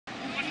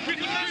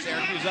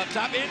Syracuse up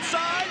top,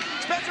 inside.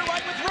 Spencer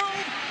Wright with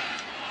room.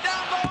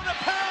 Down low to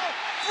Powell.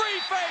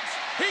 Free fakes.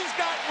 He's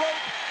got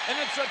rope, and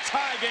it's a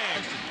tie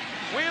game.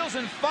 Wheels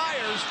and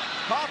fires.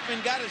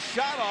 Kaufman got his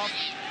shot off,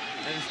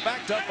 and it's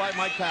backed up by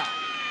Mike Powell.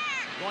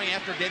 Going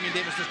after Damian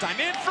Davis this time.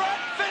 In front,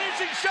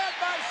 finishing shot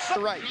by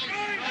Right.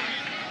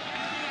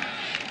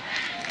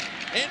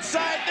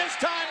 Inside this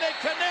time, they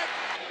connect.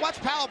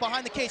 Watch Powell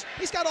behind the cage.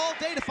 He's got all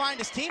day to find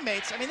his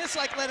teammates. I mean, this is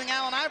like letting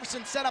Allen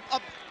Iverson set up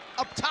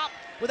top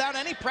without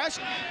any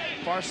pressure.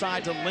 Far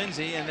side to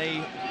Lindsay, and they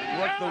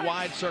work the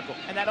wide circle.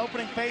 And that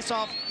opening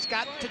face-off, he's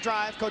got to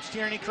drive Coach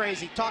Tierney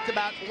crazy. Talked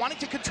about wanting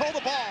to control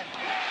the ball.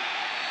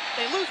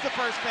 They lose the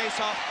first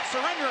face-off,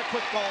 surrender a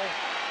quick goal.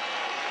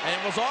 And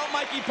it was all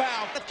Mikey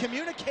Powell. The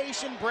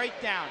communication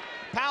breakdown.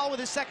 Powell with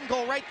his second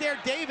goal right there.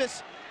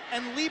 Davis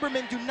and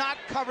Lieberman do not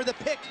cover the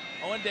pick.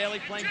 Owen Daly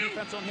playing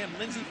defense on him.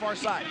 Lindsay far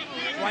side.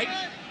 Right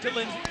to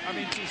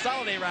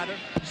Soliday rather.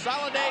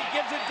 Soliday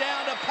gives it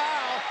down to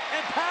Powell,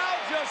 and Powell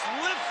just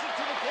lifts it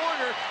to the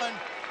corner. And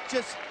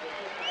just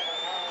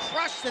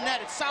crushed the net.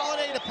 It's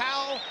Soliday to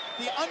Powell.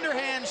 The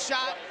underhand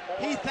shot.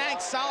 He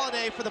thanks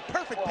Soliday for the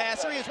perfect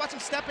pass. There he is. Watch him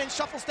step in,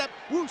 shuffle step,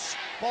 whoosh.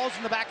 Ball's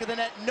in the back of the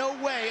net. No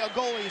way a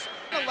goalie's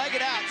gonna leg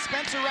it out.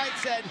 Spencer Wright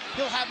said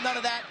he'll have none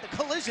of that. The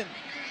collision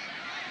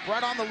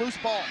brought on the loose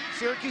ball.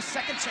 Syracuse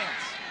second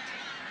chance.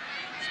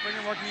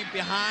 Springer working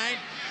behind.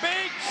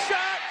 Big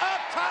shot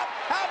up top.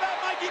 How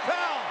about Mikey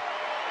Powell?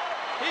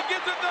 He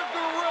gives it the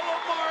gorilla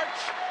march,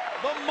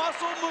 the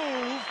muscle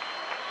move.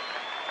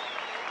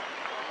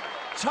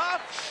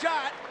 Tough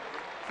shot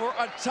for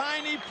a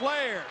tiny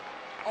player.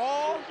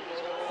 All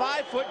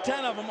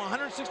 5'10" of them,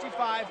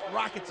 165,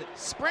 rockets it.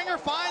 Springer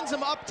finds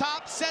him up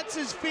top, sets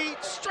his feet,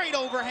 straight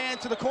overhand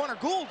to the corner.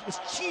 Gould was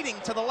cheating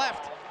to the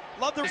left.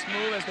 Love This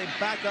move as they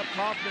back up,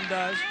 Kaufman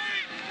does.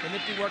 The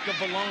nifty work of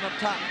Malone up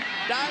top.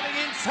 Diving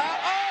inside,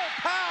 oh,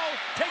 Powell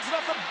takes it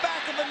off the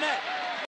back of the net.